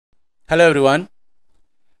Hello everyone.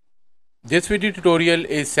 This video tutorial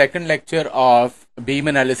is second lecture of beam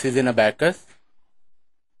analysis in Abaqus,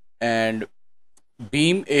 and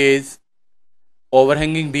beam is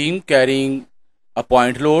overhanging beam carrying a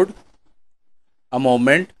point load, a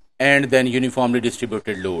moment, and then uniformly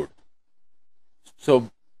distributed load.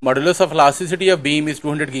 So modulus of elasticity of beam is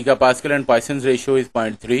 200 gigapascal and Poisson's ratio is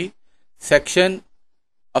 0.3. Section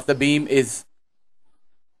of the beam is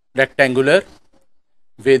rectangular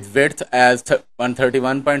with width as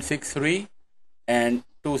 131.63 and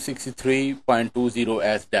 263.20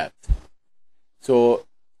 as depth. So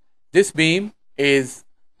this beam is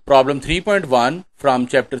problem 3.1 from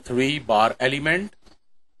chapter 3 bar element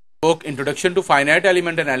book, Introduction to Finite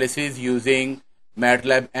Element Analysis using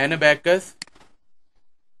MATLAB and Abaqus.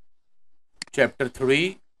 Chapter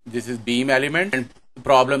 3, this is beam element, and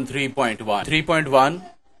problem 3.1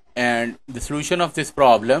 and the solution of this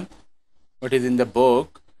problem, what is in the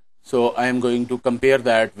book. So I am going to compare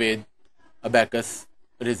that with Abaqus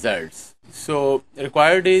results. So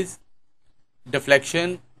required is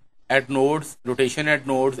deflection at nodes, rotation at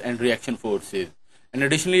nodes, and reaction forces. And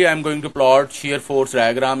additionally, I am going to plot shear force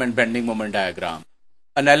diagram and bending moment diagram.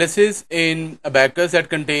 Analysis in Abaqus that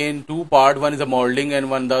contain two parts. One is a modeling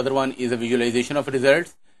and the other one is a visualization of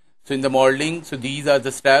results. So in the modeling, so these are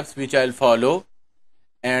the steps which I'll follow,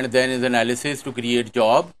 and then is analysis to create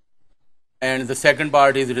job. And the second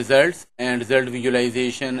part is results and result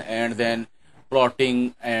visualization, and then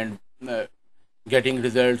plotting and getting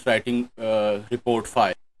results, writing report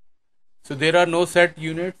file. So there are no set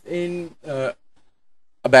units in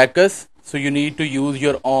Abaqus, so you need to use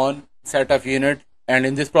your own set of unit. And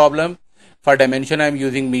in this problem, for dimension I am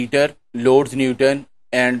using meter, loads Newton,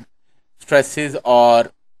 and stresses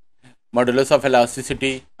or modulus of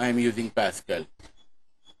elasticity I am using Pascal.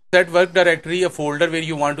 Set work directory, a folder where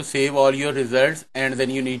you want to save all your results, and then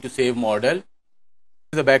you need to save model.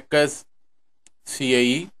 This is Abaqus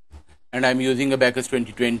CAE, and I'm using Abaqus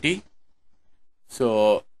 2020.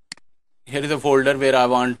 So here is a folder where I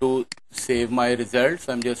want to save my results.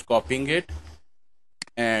 I'm just copying it,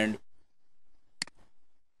 and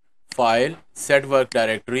file, set work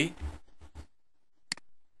directory,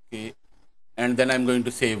 okay, and then I'm going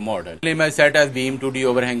to save model. Name I set as beam 2D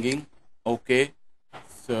overhanging, okay.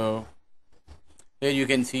 So here you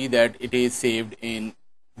can see that it is saved in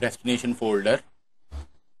destination folder.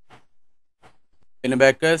 In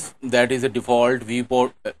Abaqus, that is a default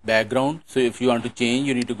viewport background. So if you want to change,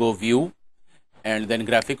 you need to go view and then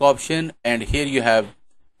graphic option, and here you have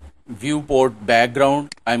viewport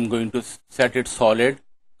background. I'm going to set it solid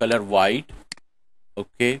color white,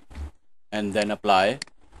 okay, and then apply.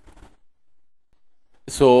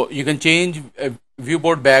 So you can change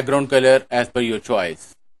viewport background color as per your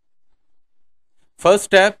choice. First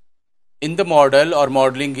step in the model or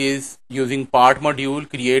modeling is using part module,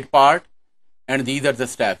 create part, and these are the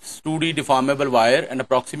steps. 2D deformable wire and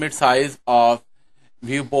approximate size of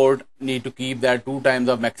viewport, need to keep that 2 times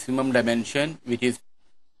of maximum dimension, which is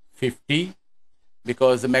 50,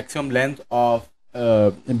 because the maximum length of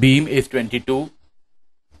beam is 22.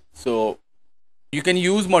 So you can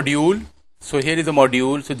use module. So here is a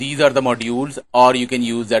module. So these are the modules, or you can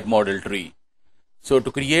use that model tree. So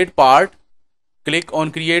to create part, click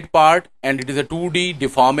on create part, and it is a 2D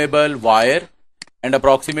deformable wire, and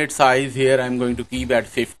approximate size here I'm going to keep at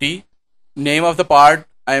 50. Name of the part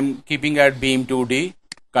I am keeping at beam 2D.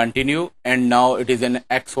 Continue, and now it is an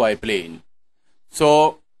XY plane.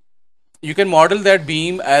 So you can model that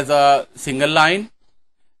beam as a single line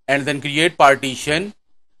and then create partition,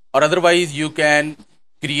 or otherwise you can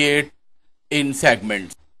create in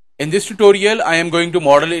segments. In this tutorial, I am going to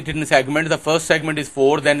model it in segments. The first segment is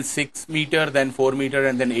 4, then 6 meter, then 4 meter,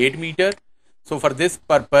 and then 8 meter. So for this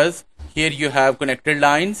purpose, here you have connected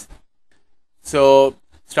lines. So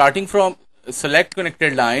starting from, select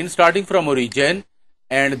connected line, starting from origin,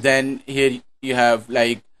 and then here you have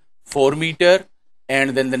like 4 meter,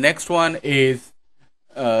 and then the next one is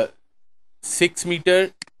 6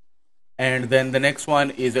 meter, and then the next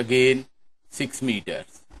one is again 6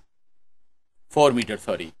 meters, 4 meters,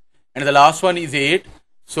 sorry, and the last one is 8.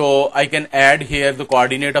 So I can add here the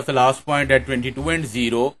coordinate of the last point at 22 and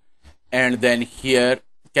 0, and then here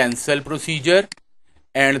cancel procedure,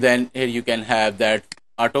 and then here you can have that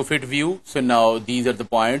auto fit view. So now these are the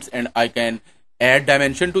points, and I can add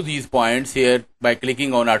dimension to these points here by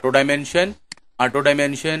clicking on auto dimension,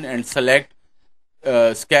 and select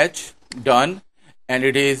sketch, done, and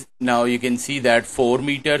it is now you can see that 4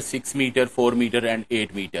 meter, 6 meter, 4 meter, and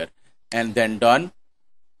 8 meter, and then done,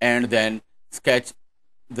 and then sketch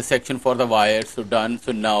the section for the wire. So done.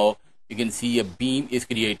 So now you can see a beam is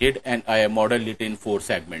created, and I have modeled it in 4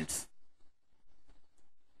 segments.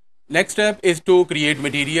 Next step is to create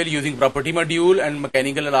material using property module and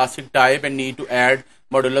mechanical elastic type, and need to add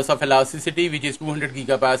modulus of elasticity, which is 200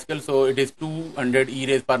 gigapascal. So it is 200 e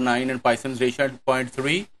raised power 9 and Poisson's ratio at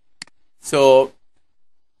 0.3. So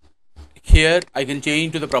here I can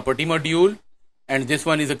change to the property module, and this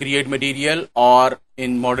one is a create material, or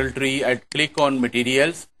in model tree I click on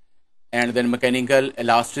materials and then mechanical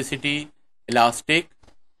elasticity, elastic,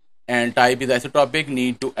 and type is isotropic.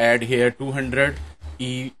 Need to add here 200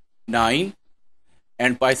 E9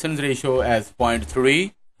 and Poisson's ratio as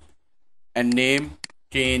 0.3 and name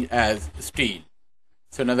change as steel.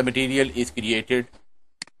 So now the material is created,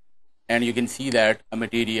 and you can see that a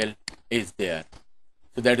material is there.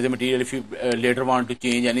 So that is the material. If you later want to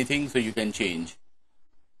change anything, so you can change.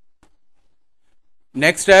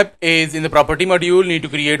 Next step is in the property module, need to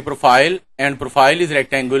create profile, and profile is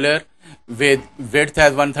rectangular with width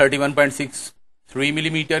as 131.63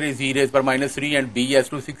 millimeter, is e raised per minus 3, and b as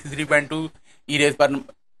 263.2 e raised per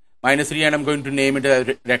minus 3, and I'm going to name it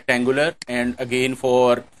as rectangular. And again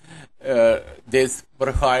for this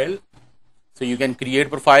profile, so you can create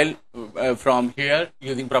profile from here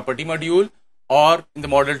using property module, or in the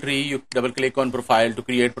model tree you double click on profile to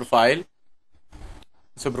create profile.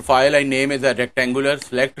 So profile I name as a rectangular,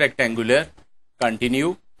 select rectangular,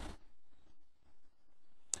 continue.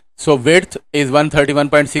 So width is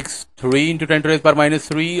 131.63 into 10 to the raised power minus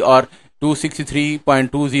 3, or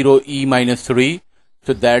 263.20 e minus 3.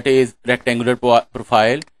 So that is rectangular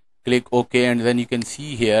profile. Click OK, and then you can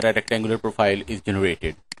see here a rectangular profile is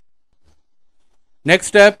generated. Next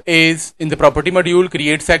step is in the property module,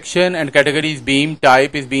 create section, and category is beam,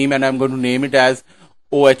 type is beam, and I'm going to name it as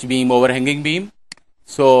OH beam, overhanging beam.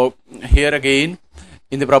 So here again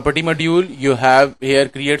in the property module you have here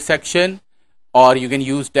create section, or you can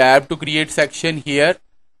use tab to create section here,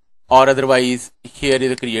 or otherwise here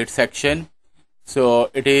is a create section. So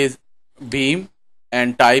it is beam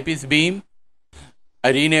and type is beam. I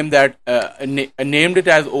renamed that, named it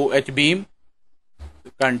as OH beam,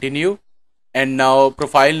 continue. And now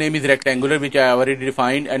profile name is rectangular, which I already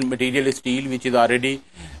defined, and material is steel, which is already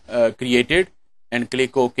created, and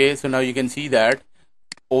click OK. So now you can see that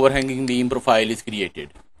overhanging beam profile is created.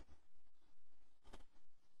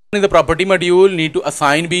 In the property module, need to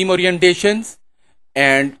assign beam orientations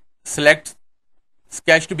and select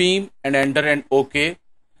sketched beam and enter and OK.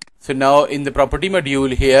 So now in the property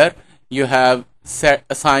module here you have set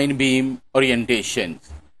assign beam orientations.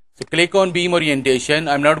 So click on beam orientation.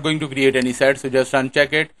 I'm not going to create any set, so just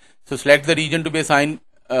uncheck it. So select the region to be assigned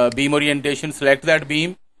beam orientation, select that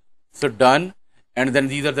beam. So done, and then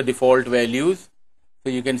these are the default values. So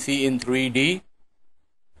you can see in 3D,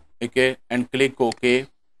 okay, and click OK,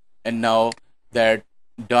 and now that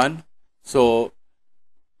done. So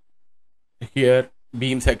here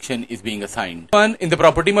beam section is being assigned. One in the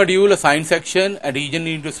property module, assign section, a region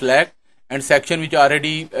need to select, and section which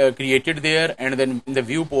already created there, and then in the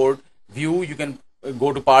viewport view you can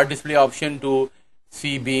go to part display option to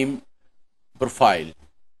see beam profile.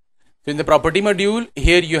 So in the property module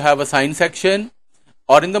here you have assign section,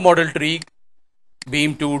 or in the model tree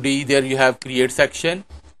beam 2D there you have create section.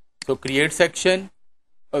 So create section,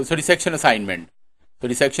 section assignment. So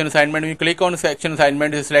the section assignment, when you click on section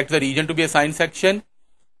assignment, you select the region to be assigned section,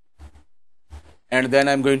 and then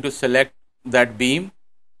I'm going to select that beam,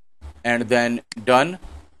 and then done.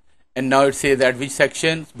 And now it says that which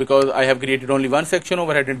sections, because I have created only one section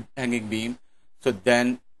overhead and hanging beam, so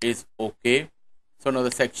then it's OK. So now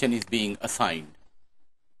the section is being assigned.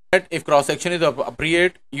 If cross section is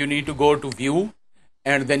appropriate, you need to go to view,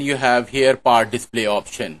 and then you have here part display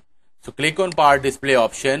option. So click on part display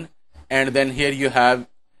option, and then here you have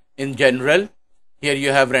in general, here you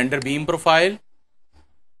have render beam profile,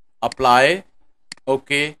 apply,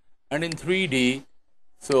 OK, and in 3D,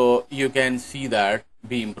 so you can see that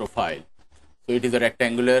beam profile. So it is a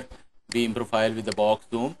rectangular beam profile with the box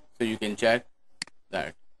zoom, so you can check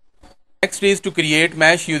that. Next is to create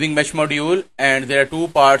mesh using mesh module, and there are two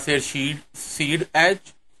parts here, seed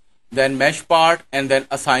edge, then mesh part, and then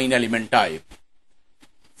assign element type.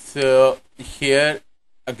 So here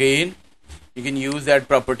again you can use that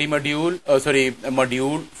property module, a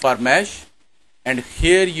module for mesh, and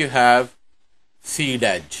here you have seed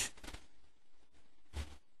edge,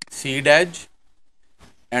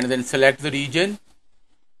 and then select the region,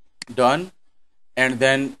 done. And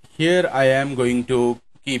then here I am going to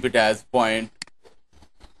keep it as point,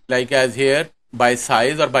 like as here by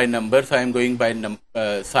size or by number. So I am going by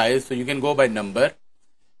size, so you can go by number,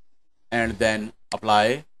 and then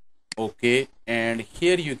apply, OK. And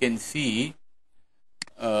here you can see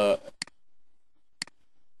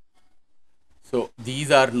So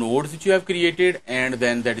these are nodes which you have created, and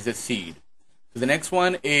then that is a seed. So the next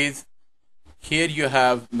one is, here you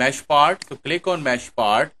have mesh part. So click on mesh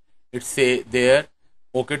part. It say there,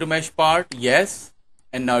 okay to mesh part, yes,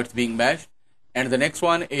 and now it's being meshed. And the next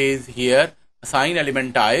one is here, assign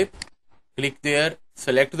element type. Click there,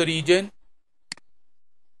 select the region.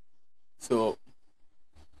 So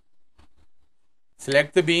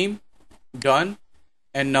select the beam, done.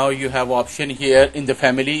 And now you have option here in the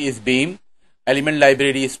family is beam, element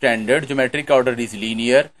library is standard, geometric order is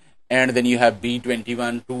linear, and then you have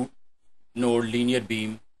B21 2 node linear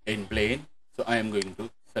beam in plane. So I am going to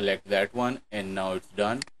select that one, and now it's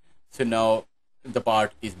done. So now the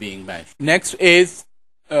part is being meshed. Next is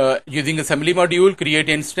using assembly module, create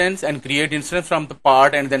instance from the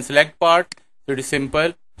part and then select part. So it is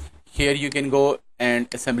simple. Here you can go and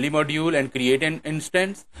assembly module and create an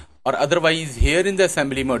instance, or otherwise here in the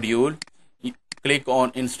assembly module you click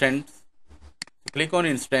on instance,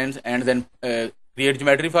 and then create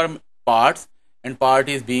geometry for parts, and part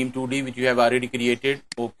is beam 2D which you have already created.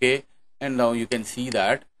 Okay, and now you can see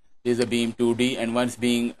that there is a beam 2D, and once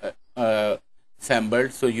being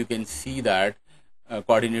assembled, so you can see that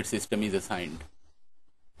coordinate system is assigned.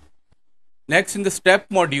 Next, in the step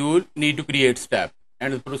module, need to create step,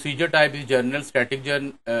 and the procedure type is journal, static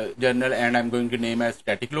journal, and I'm going to name as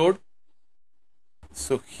static load.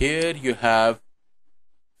 So here you have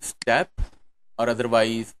step, or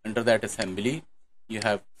otherwise under that assembly you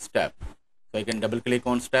have step. So I can double click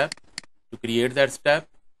on step to create that step.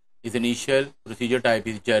 Is initial, procedure type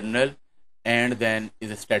is journal, and then is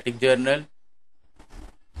a static journal.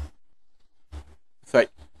 So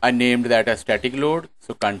I named that as static load.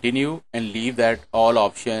 So continue and leave that all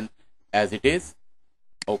option as it is.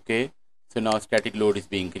 Okay, so now static load is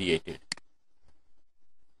being created.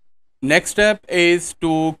 Next step is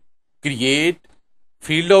to create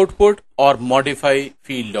field output or modify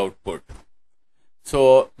field output.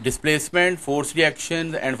 So displacement, force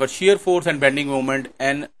reaction, and for shear force and bending moment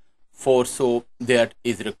and force, so that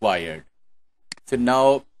is required. So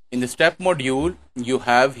now in the step module you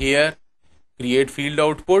have here create field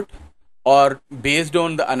output, or based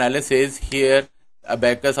on the analysis here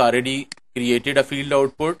Abaqus already created a field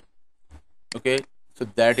output. Okay, so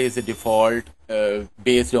that is the default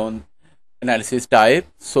based on analysis type.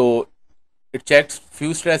 So it checks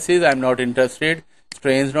few stresses, I'm not interested,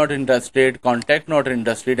 strains not interested, contact not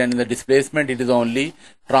interested, and in the displacement it is only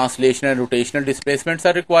translation and rotational displacements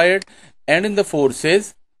are required, and in the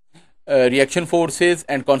forces reaction forces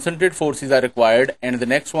and concentrate forces are required. And the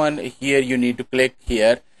next one here you need to click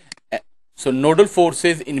here. So nodal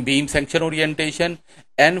forces in beam section orientation,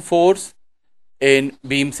 N force in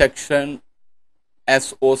beam section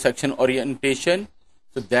SO section orientation,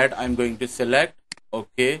 so that I'm going to select.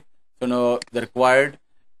 Okay, so now the required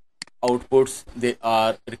outputs, they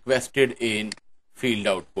are requested in field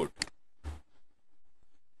output.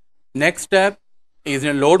 Next step is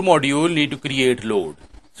in a load module, need to create load.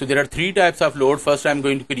 So there are three types of load. First I'm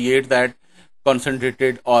going to create that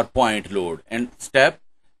concentrated or point load, and step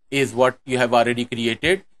is what you have already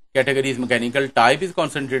created. Category is mechanical, type is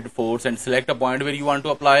concentrated force, and select a point where you want to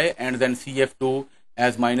apply, and then CF2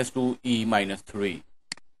 as -2 E -3.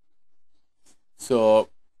 So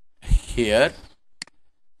here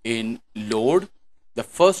in load, the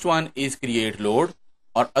first one is create load,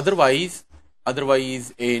 or otherwise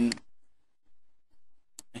in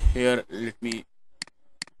here,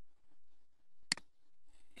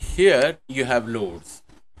 here you have loads.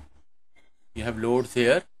 You have loads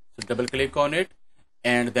here, so double click on it,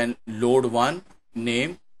 and then load 1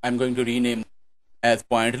 name I'm going to rename as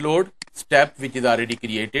point load, step which is already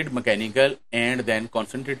created, mechanical, and then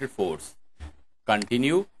concentrated force.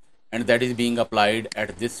 Continue, and that is being applied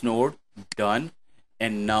at this node, done.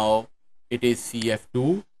 And now it is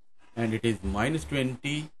CF2 and it is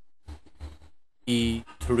 -20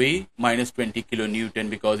 E3, -20 kilonewton,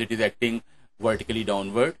 because it is acting vertically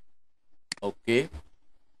downward. Okay,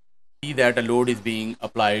 see that a load is being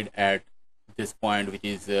applied at this point, which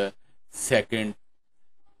is second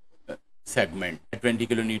segment. A 20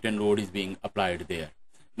 kilonewton load is being applied there.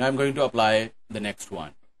 Now I'm going to apply the next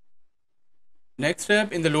one. Next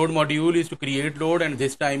step in the load module is to create load, and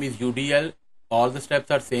this time is UDL. All the steps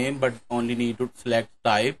are same, but only need to select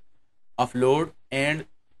type of load, and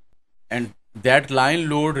that line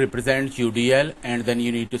load represents UDL, and then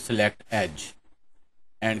you need to select edge.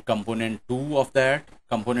 And component 2 of that,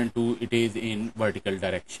 component 2, it is in vertical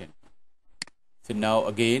direction. So now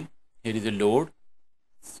again, here is a load.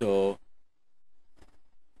 So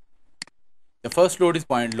the first load is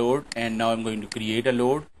point load, and now I'm going to create a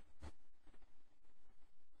load.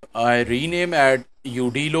 I rename at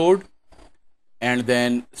UD load, and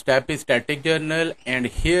then step is static journal, and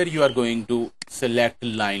here you are going to select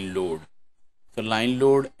line load. So line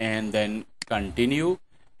load and then continue,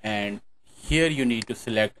 and here you need to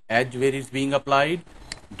select edge where it's being applied,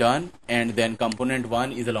 done, and then component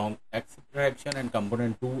 1 is along x direction and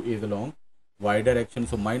component 2 is along y direction.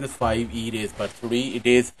 So -5 e raised per 3, it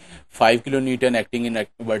is 5 kilonewton acting in a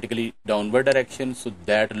vertically downward direction, so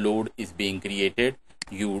that load is being created,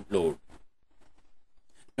 U load.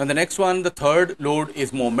 Now the next one, the third load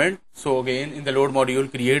is moment. So again in the load module,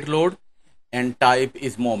 create load and type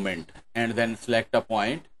is moment, and then select a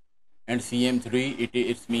point, and CM3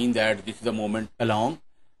 it means that this is a moment along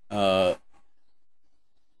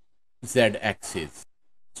z axis.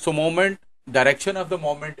 So moment, direction of the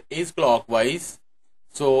moment is clockwise,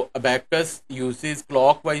 so Abaqus uses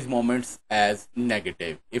clockwise moments as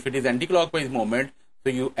negative. If it is anti-clockwise moment, so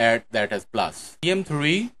you add that as plus.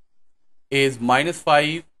 CM3 is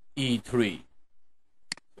 -5 E3.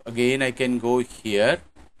 Again I can go here,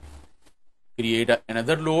 create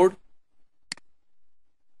another load,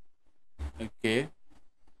 okay,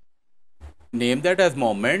 name that as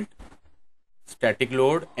moment, static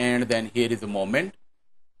load, and then here is a moment,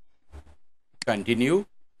 continue,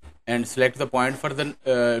 and select the point for the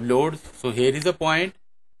load. So here is a point,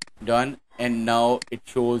 done, and now it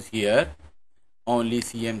shows here only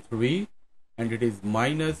CM3, and it is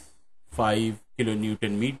 -5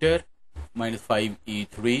 kilonewton meter, -5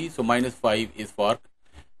 E3. So -5 is for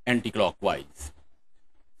anti-clockwise.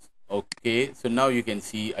 Okay, so now you can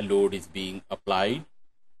see a load is being applied,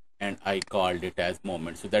 and I called it as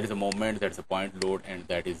moment. So that is a moment, that's a point load, and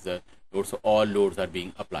that is the load. So all loads are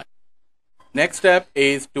being applied. Next step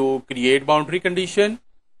is to create boundary condition,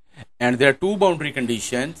 and there are two boundary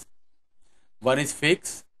conditions. One is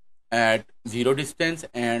fixed at 0 distance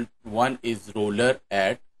and one is roller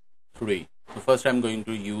at 3. So first I'm going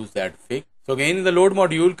to use that fixed. So again in the load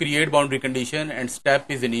module, create boundary condition, and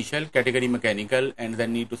step is initial, category mechanical, and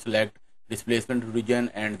then need to select displacement region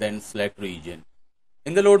and then select region.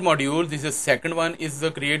 In the load module, this is second one is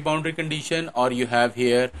the create boundary condition, or you have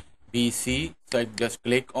here BC. So I just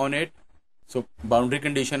click on it. So boundary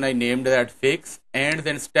condition I named that fixed, and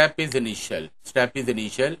then step is initial. Step is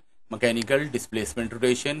initial, mechanical, displacement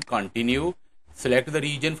rotation, continue. Select the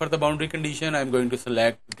region for the boundary condition. I'm going to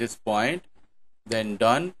select this point, then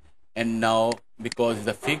done. And now because it's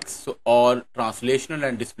a fixed, so all translational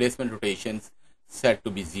and displacement rotations set to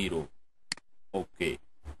be 0. Okay.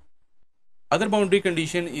 Other boundary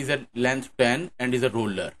condition is at length 10 and is a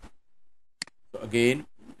roller. So again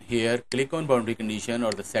here click on boundary condition,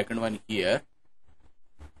 or the second one here.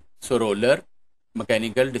 So roller,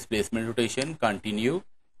 mechanical, displacement rotation, continue,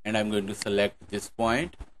 and I'm going to select this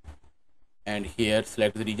point, and here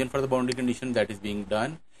select the region for the boundary condition. That is being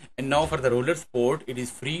done. And now for the roller support, it is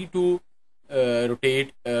free to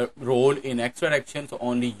rotate, roll in x direction. So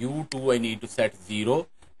only U2 I need to set 0,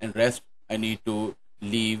 and rest I need to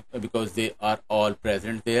leave because they are all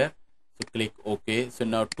present there. So click OK. So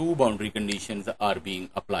now two boundary conditions are being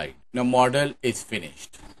applied. Now model is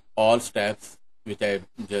finished. All steps which I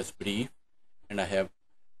just briefed, and I have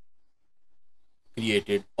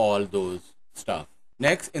created all those stuff.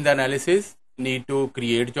 Next in the analysis, need to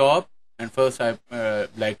create job, and first I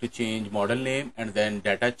like to change model name and then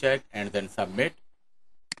data check and then submit.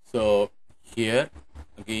 So here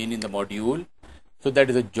again in the module, so that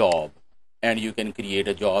is a job, and you can create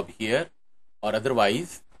a job here, or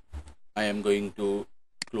otherwise I am going to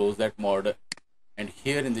close that model, and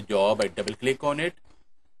here in the job I double click on it,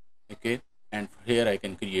 okay, and here I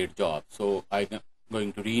can create job. So I'm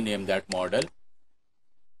going to rename that model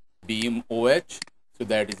beam OH, so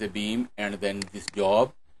that is a beam, and then this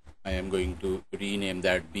job I am going to rename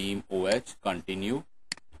that beam OH, continue.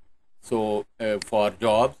 So for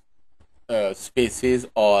jobs, spaces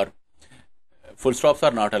or full stops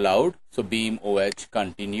are not allowed, so beam OH,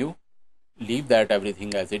 continue, leave that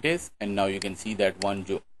everything as it is, and now you can see that one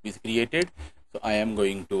job is created. So I am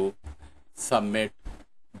going to submit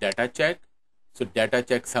data check. So data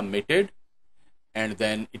check submitted, and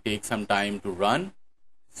then it takes some time to run.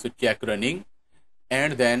 So check running,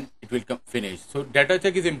 and then it will come finish. So data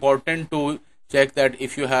check is important to check that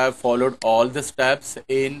if you have followed all the steps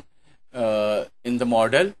in the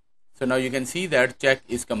model. So now you can see that check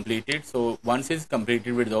is completed. So once it's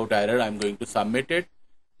completed without error, I'm going to submit it.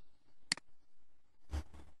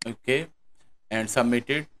 Okay, and submit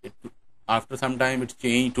it. After some time it's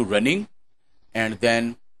changed to running, and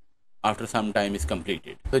then after some time is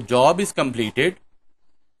completed. The job is completed.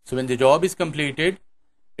 So when the job is completed,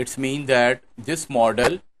 it means that this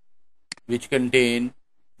model, which contain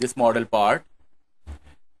this model part,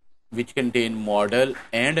 which contain model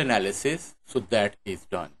and analysis. So that is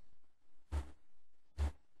done.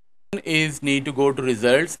 Is need to go to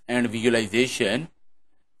results and visualization.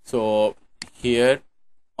 So here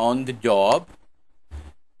on the job,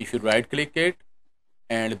 if you right click it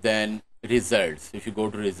and then results, if you go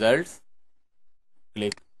to results,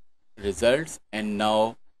 click results, and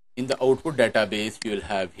now in the output database you will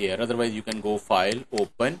have here. Otherwise you can go file,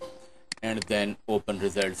 open, and then open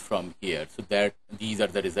results from here. So that these are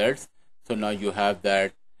the results. So now you have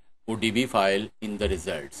that ODB file in the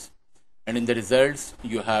results, and in the results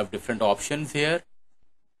you have different options here.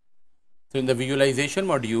 So in the visualization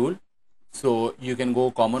module, so you can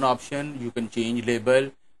go common option, you can change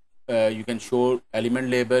label, you can show element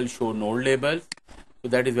label, show node labels. So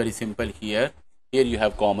that is very simple here. Here you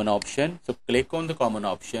have common option. So click on the common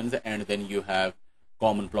options and then you have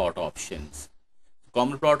common plot options.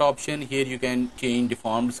 Common plot option, here you can change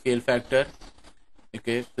deformed scale factor.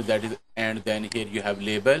 Okay, so that is, and then here you have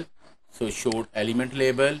label. So show element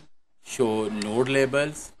label, show node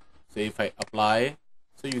labels. So if I apply,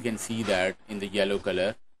 so you can see that in the yellow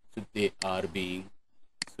color, so they are being,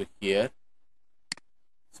 so here,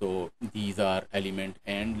 so these are element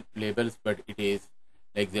and labels, but it is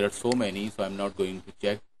like there are so many, so I'm not going to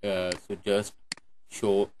check. So just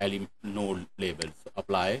show element node labels. So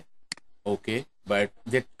apply, okay, but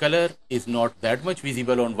the color is not that much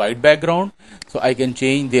visible on white background, so I can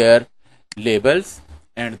change their labels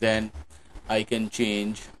and then I can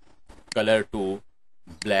change color to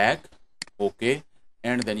black, okay,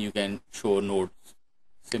 and then you can show node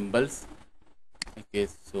symbols. Okay,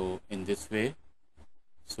 so in this way,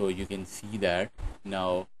 so you can see that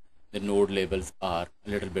now the node labels are a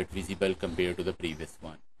little bit visible compared to the previous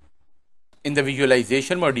one. In the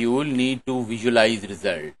visualization module, need to visualize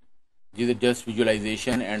result. These are just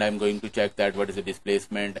visualization, and I'm going to check that what is the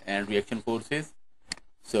displacement and reaction forces.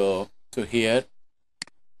 So here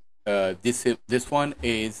this one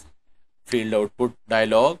is field output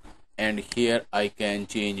dialog, and here I can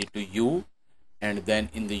change it to U, and then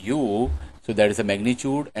in the U, so that is a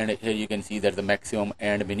magnitude, and here you can see that the maximum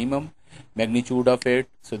and minimum magnitude of it.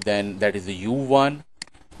 So then that is the U1,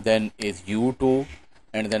 then is U2,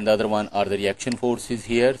 and then the other one are the reaction forces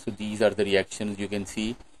here. So these are the reactions, you can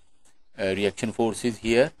see reaction forces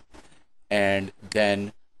here, and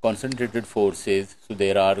then concentrated forces. So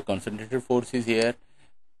there are concentrated forces here.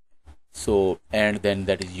 So and then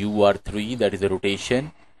that is UR3, that is a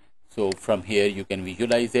rotation. So from here you can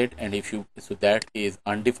visualize it, and if you, so that is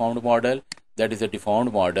undeformed model, that is a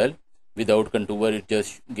deformed model without contour. It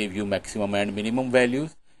just give you maximum and minimum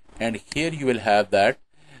values, and here you will have that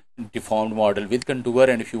deformed model with contour,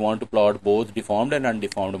 and if you want to plot both deformed and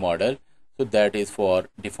undeformed model, so that is for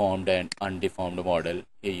deformed and undeformed model.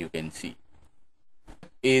 Here you can see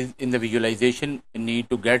is in the visualization need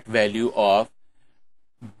to get value of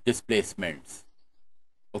displacements.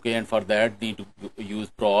 Okay, and for that need to use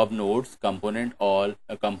prob nodes, component, all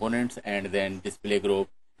components, and then display group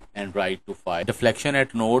and write to file. Deflection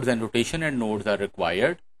at nodes and rotation at nodes are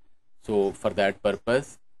required. So for that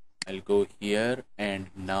purpose I'll go here, and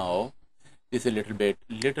now this is a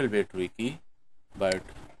little bit tricky, but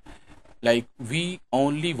like we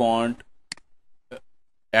only want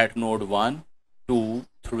at node 1, 2,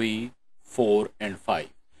 3, 4 and 5.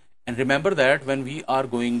 And remember that when we are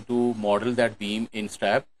going to model that beam in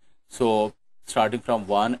step, so starting from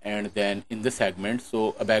 1 and then in the segment,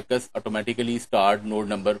 so Abaqus automatically start node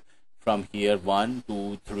number from here 1,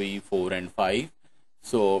 2, 3, 4 and 5.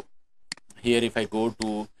 So here if I go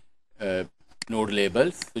to node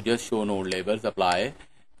labels, so just show node labels, apply,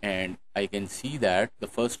 and I can see that the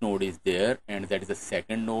first node is there, and that is the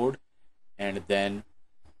second node, and then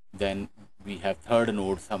we have third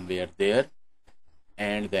node somewhere there,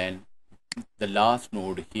 and then the last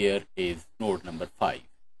node here is node number 5.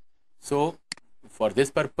 So for this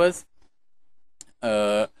purpose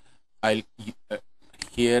I'll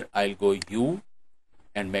go U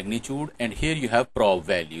and magnitude, and here you have prob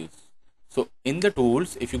values. So in the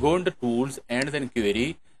tools, if you go into tools and then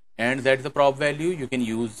query, and that's the prob value, you can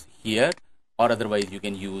use here, or otherwise you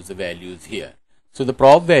can use the values here. So the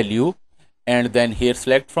prob value, and then here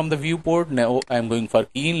select from the viewport. Now I'm going for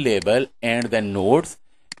keen label and then nodes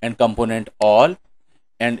and component all,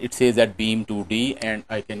 and it says that beam 2D, and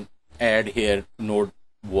I can add here node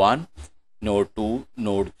 1, node 2,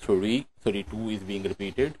 node 3, sorry 2 is being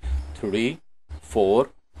repeated, 3, 4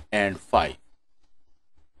 and 5.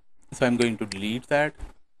 So I'm going to delete that,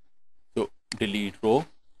 so delete row,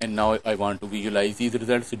 and now I want to visualize these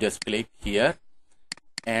results. So just click here,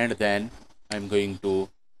 and then I'm going to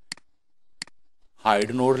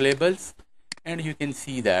hide node labels, and you can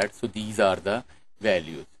see that, so these are the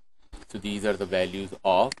values. So these are the values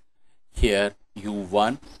of here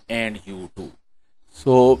u1 and u2.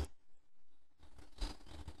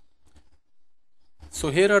 So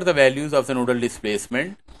here are the values of the nodal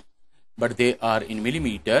displacement, but they are in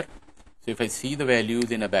millimeter. So if I see the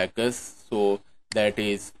values in Abaqus, so that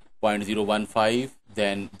is 0.015,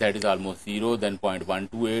 then that is almost 0, then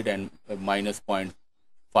 0.128 and minus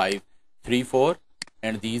 0.534,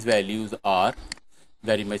 and these values are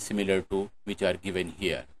very much similar to which are given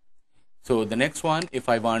here. So the next one, if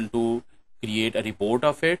I want to create a report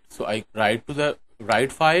of it, so I write to the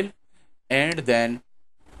write file, and then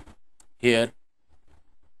here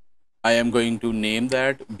I am going to name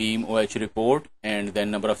that beam OH report, and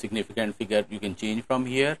then number of significant figure you can change from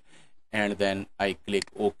here, and then I click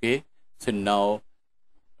OK. So now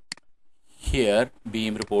here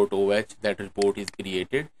beam report OH, that report is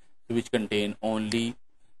created, which contain only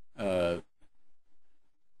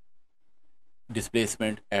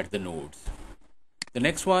displacement at the nodes. The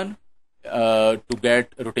next one, to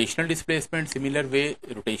get rotational displacement, similar way,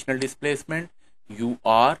 rotational displacement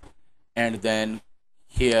UR, and then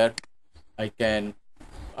here I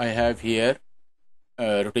have here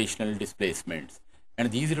rotational displacements,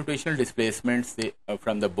 and these rotational displacements, they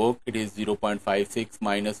from the book, it is 0.56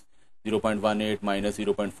 minus 0.18 minus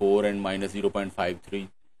 0.4 and minus 0.53,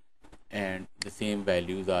 and the same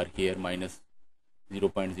values are here, minus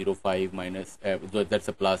 0.05 minus that's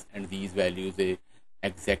a plus, and these values, they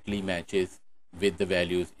exactly matches with the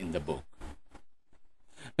values in the book.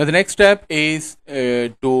 Now the next step is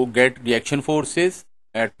to get reaction forces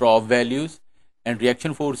at prob values, and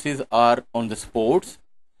reaction forces are on the supports,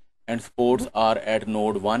 and supports are at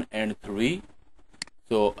node 1 and 3.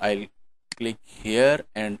 So I'll click here,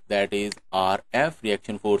 and that is RF,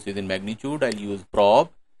 reaction forces in magnitude. I'll use prob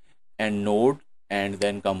and node and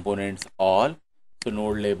then components all. So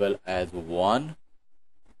node label as 1,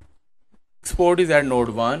 support is at node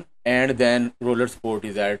 1, and then roller support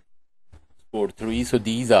is at support 3. So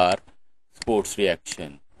these are supports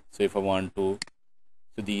reaction. So if I want to,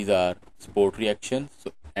 so these are support reactions.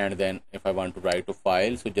 So, and then if I want to write a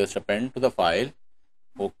file, so just append to the file.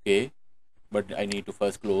 Okay, but I need to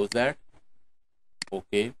first close that.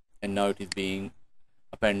 Okay, and now it is being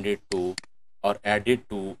appended to or added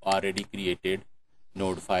to already created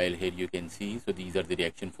node file. Here you can see, so these are the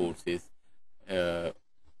reaction forces,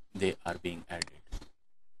 they are being added.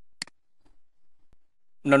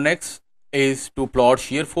 Now next is to plot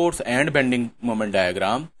shear force and bending moment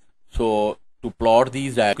diagram. So to plot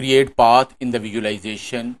these, create path in the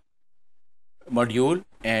visualization module,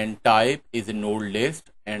 and type is a node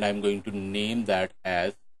list, and I'm going to name that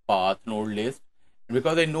as path node list,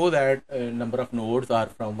 because I know that number of nodes are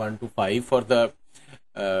from 1 to 5 for the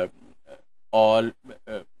all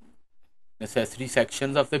necessary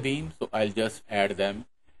sections of the beam, so I'll just add them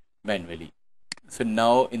manually. So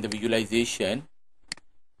now in the visualization,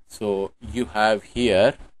 so you have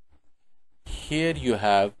here you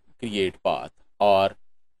have create path, or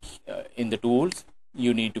in the tools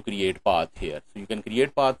you need to create path here. So you can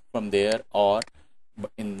create path from there, or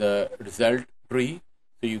in the result tree,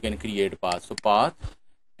 so you can create path. So path,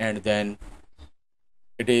 and then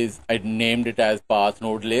it is, I named it as path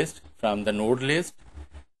node list from the node list,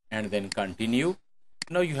 and then continue.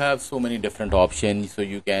 Now you have so many different options, so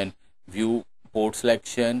you can view port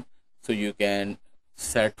selection, so you can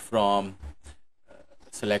set from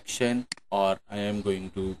selection, or I am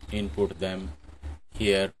going to input them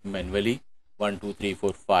here manually, 1 2 3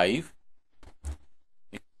 4 5.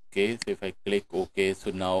 Okay, so if I click OK,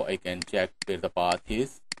 so now I can check where the path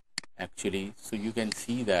is actually. So you can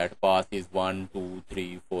see that path is 1 2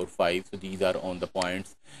 3 4 5. So these are on the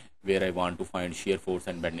points where I want to find shear force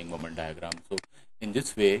and bending moment diagram. So in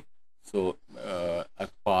this way, so a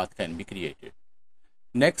path can be created.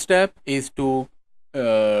 Next step is to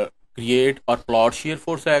create or plot shear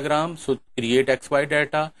force diagram. So create XY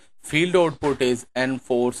data. Field output is N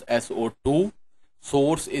force SO2.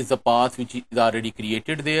 Source is the path which is already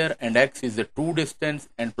created there, and X is the true distance,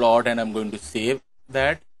 and plot, and I'm going to save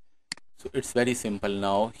that. So it's very simple.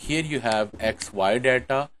 Now here you have XY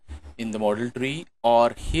data in the model tree,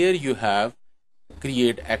 or here you have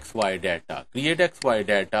create XY data. Create XY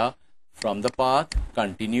data from the path,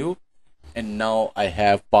 continue, and now I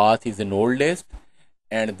have path is a node list,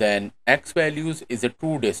 and then X values is a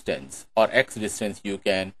true distance, or X distance, you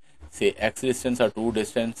can say X distance or true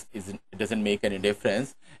distance, it doesn't make any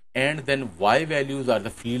difference, and then Y values are the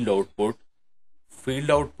field output. Field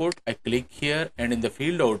output, I click here, and in the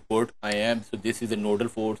field output I am, so this is a nodal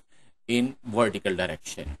force in vertical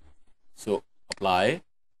direction. So apply,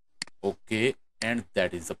 okay, and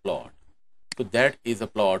that is a plot. So that is a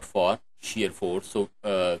plot for shear force. So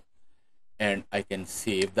and I can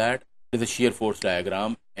save that. There's a shear force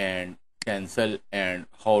diagram and cancel and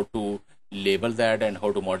how to label that and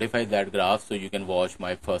how to modify that graph, so you can watch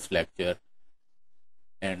my first lecture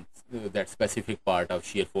and that specific part of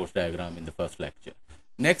shear force diagram in the first lecture.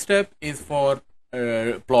 Next step is for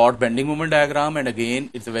plot bending moment diagram, and again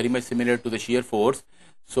it's very much similar to the shear force.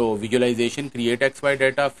 So visualization, create XY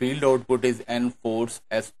data, field output is N force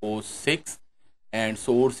SO6 and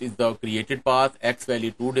source is the created path, X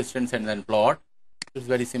value 2 distance, and then plot. It's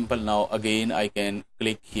very simple. Now again I can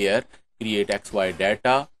click here, create XY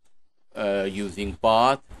data using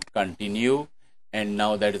path, continue, and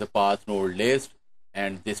now that is a path node list,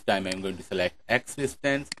 and this time I'm going to select X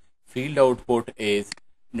distance. Field output is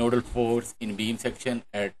nodal force in beam section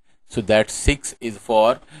at, so that 6 is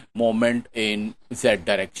for moment in Z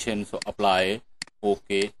direction, so apply,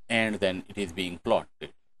 OK, and then it is being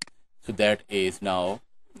plotted. So that is now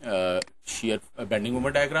shear bending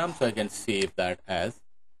moment diagram, so I can save that as,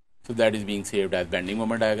 so that is being saved as bending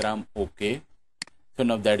moment diagram, OK. So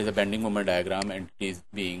now that is a bending moment diagram, and it is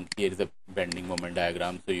being, here is a bending moment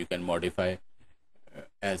diagram, so you can modify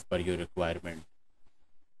as per your requirement.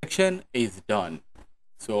 Deflection is done.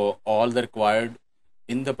 So all the required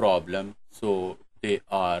in the problem, so they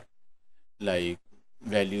are like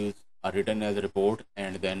values are written as a report,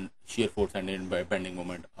 and then shear force and bending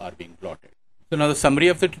moment are being plotted. So now the summary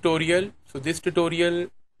of the tutorial. So this tutorial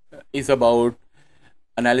is about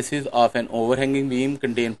analysis of an overhanging beam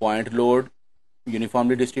contain point load,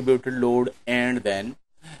 uniformly distributed load, and then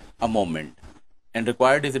a moment. And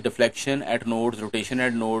required is a deflection at nodes, rotation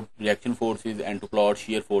at node, reaction forces, and to plot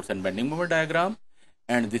shear force and bending moment diagram.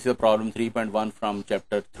 And this is a problem 3.1 from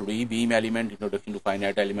chapter 3, beam element, introduction to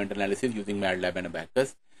finite element analysis using MATLAB and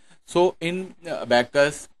Abaqus. So in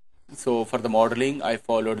Abaqus, so for the modeling, I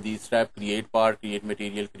followed these steps: create part, create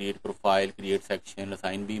material, create profile, create section,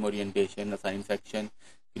 assign beam orientation, assign section,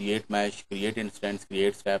 create mesh, create instance,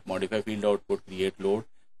 create step, modify field output, create load.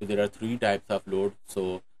 So there are 3 types of load,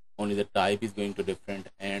 so only the type is going to different,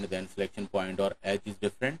 and then selection point or edge is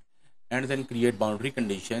different, and then create boundary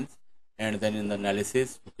conditions, and then in the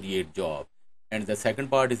analysis to create job. And the second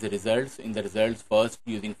part is the results. In the results, first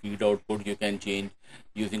using field output, you can change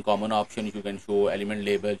using common options, you can show element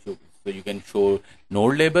labels, so you can show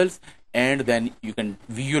node labels, and then you can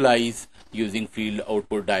visualize using field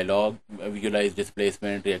output dialog, visualize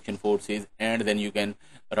displacement, reaction forces, and then you can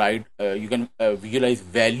write, visualize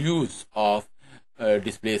values of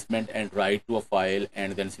displacement and write to a file,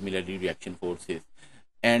 and then similarly reaction forces.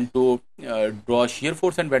 And to draw shear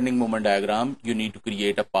force and bending moment diagram, you need to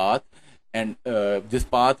create a path, and this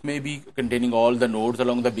path may be containing all the nodes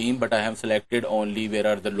along the beam, but I have selected only where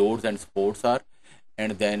are the loads and supports are.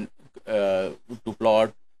 And then to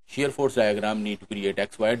plot shear force diagram, need to create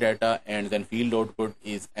XY data, and then field output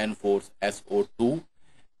is N force SO2,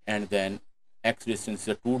 and then X distance is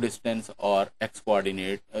a 2 distance or X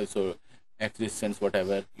coordinate, so X distance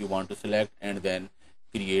whatever you want to select, and then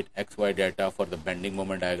create XY data for the bending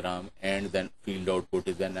moment diagram, and then field output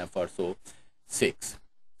is then FR6.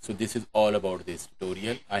 So this is all about this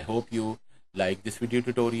tutorial. I hope you like this video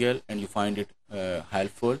tutorial and you find it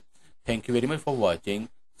helpful. Thank you very much for watching.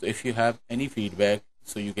 So if you have any feedback,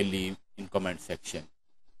 so you can leave in comment section.